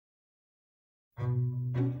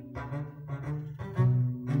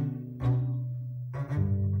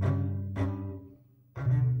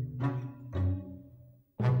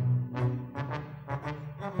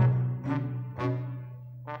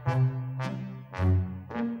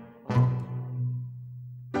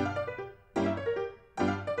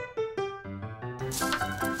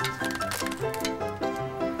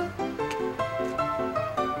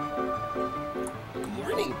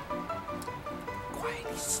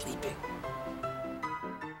sleeping.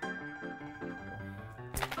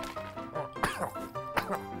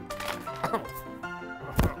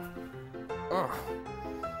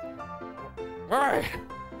 Hi.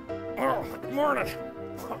 Oh, good morning.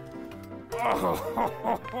 Oh,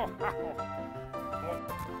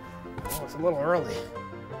 it's a little early.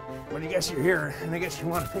 But I guess you're here, and I guess you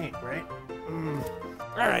want to paint, right?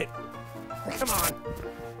 All right. Come on.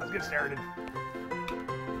 Let's get started.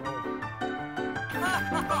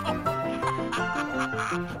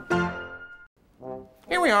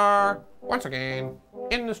 Here we are, once again,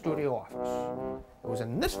 in the studio office. It was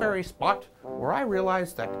in this very spot where I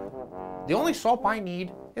realized that the only soap I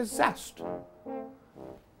need is zest.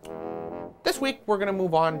 This week, we're going to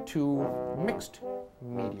move on to mixed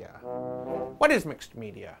media. What is mixed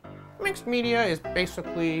media? Mixed media is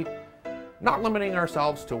basically not limiting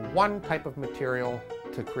ourselves to one type of material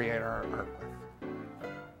to create our art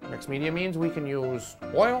with. Mixed media means we can use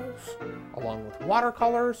oils, along with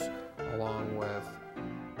watercolors, along with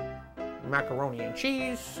macaroni and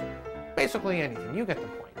cheese, basically anything. You get the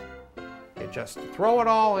point. You just throw it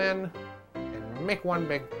all in and make one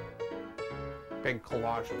big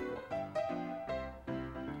collage of it.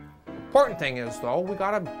 Important thing is, though, we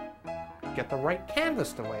gotta get the right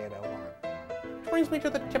canvas to lay it out on. Which brings me to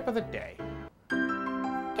the tip of the day.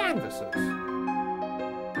 Canvases.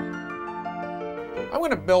 I'm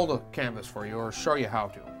going to build a canvas for you, or show you how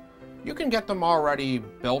to. You can get them already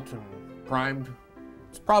built and primed.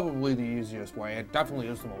 It's probably the easiest way. It definitely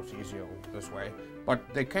is the most easier this way, but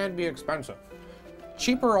they can be expensive.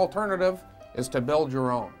 Cheaper alternative is to build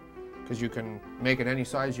your own, because you can make it any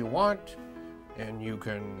size you want, and you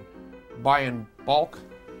can buy in bulk,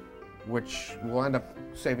 which will end up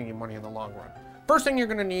saving you money in the long run. First thing you're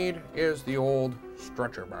going to need is the old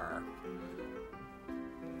stretcher bar.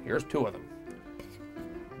 Here's two of them.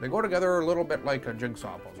 They go together a little bit like a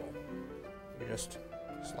jigsaw puzzle. You just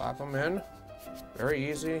slap them in, very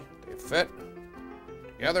easy. They fit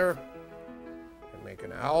together and make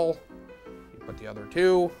an L. You put the other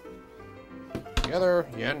two together,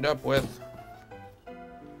 you end up with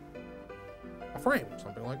a frame,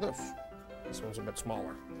 something like this. This one's a bit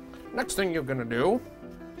smaller. Next thing you're going to do,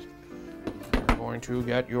 you're going to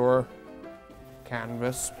get your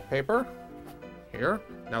canvas paper here.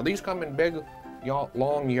 Now these come in big,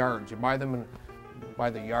 long yards. You buy them by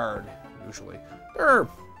the yard, usually. They're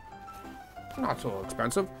not so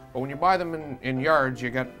expensive, but when you buy them in yards, you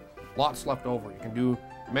get lots left over. You can do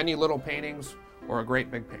many little paintings or a great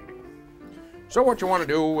big painting. So what you want to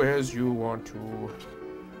do is you want to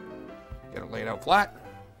get it laid out flat.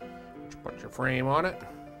 Put your frame on it.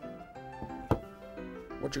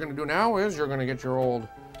 What you're going to do now is you're going to get your old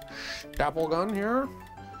staple gun here.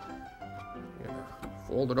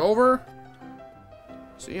 Fold it over.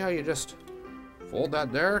 See how you just fold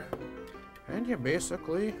that there? And you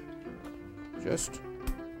basically just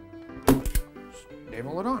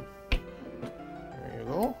staple it on. There you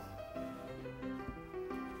go.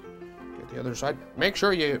 Get the other side. Make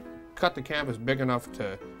sure you cut the canvas big enough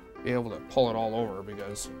to be able to pull it all over,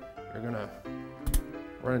 because you're gonna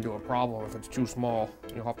run into a problem if it's too small.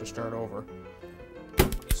 You'll have to start over.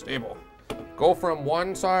 Stable. Go from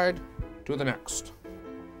one side to the next.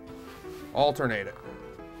 Alternate it.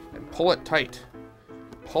 And pull it tight.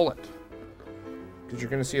 Pull it. Because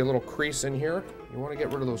you're gonna see a little crease in here. You wanna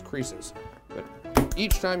get rid of those creases. But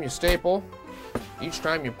each time you staple, each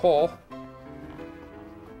time you pull,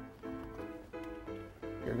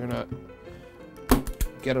 you're gonna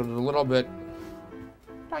get it a little bit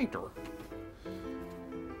tighter.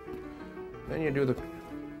 Then you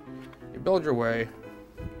build your way,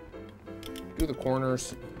 do the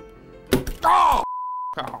corners. Oh!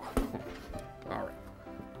 Oh. All right,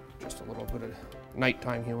 just a little bit of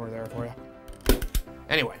nighttime humor there for you.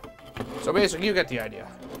 Anyway, so basically you get the idea.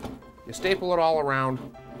 You staple it all around.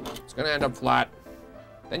 It's gonna end up flat.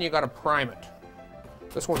 Then you gotta prime it.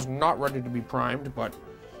 This one's not ready to be primed, but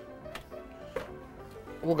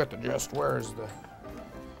we'll get the gist. Where is the...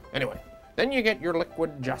 Anyway, then you get your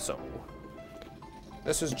liquid gesso.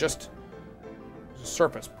 This is just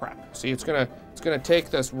surface prep. See, it's gonna take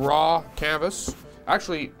this raw canvas.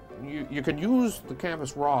 Actually, you can use the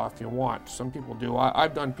canvas raw if you want. Some people do.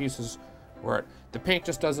 I've done pieces where the paint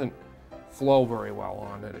just doesn't flow very well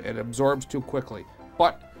on it. It absorbs too quickly.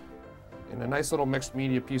 But in a nice little mixed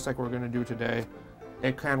media piece like we're gonna do today,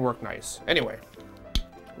 it can work nice. Anyway,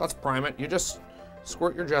 let's prime it. You just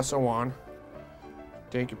squirt your gesso on.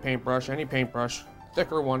 Take your paintbrush, any paintbrush,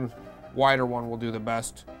 thicker one, wider one will do the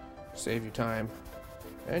best, save you time.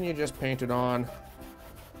 And you just paint it on.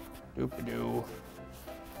 Doop-a-doo,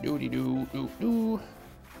 doody-doo, doo-doo.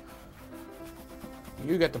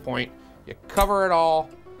 you get the point. You cover it all,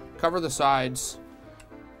 cover the sides.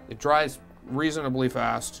 It dries reasonably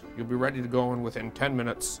fast. You'll be ready to go in within 10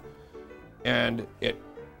 minutes, and it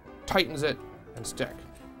tightens it and stick.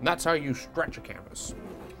 And that's how you stretch a canvas.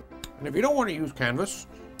 And if you don't want to use canvas,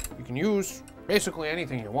 you can use basically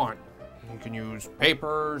anything you want. You can use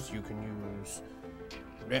papers, you can use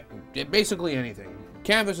basically anything.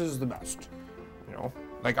 Canvas is the best, you know?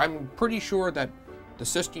 Like, I'm pretty sure that the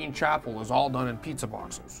Sistine Chapel is all done in pizza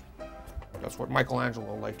boxes. That's what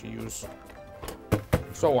Michelangelo liked to use.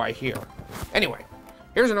 So I hear. Anyway,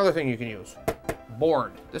 here's another thing you can use.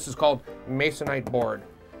 Board. This is called masonite board.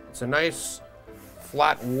 It's a nice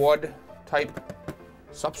flat wood type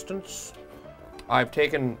substance. I've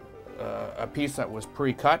taken a piece that was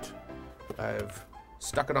pre-cut. I've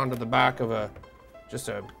stuck it onto the back of just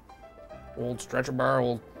a old stretcher bar,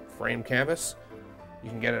 old frame canvas. You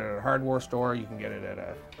can get it at a hardware store, you can get it at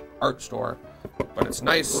a art store, but it's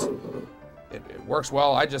nice. It works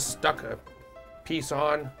well. I just stuck a piece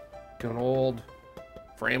on to an old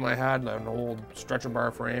frame I had, an old stretcher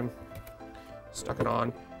bar frame, stuck it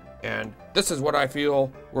on, and this is what I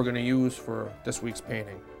feel we're going to use for this week's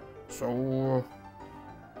painting. So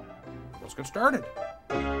let's get started.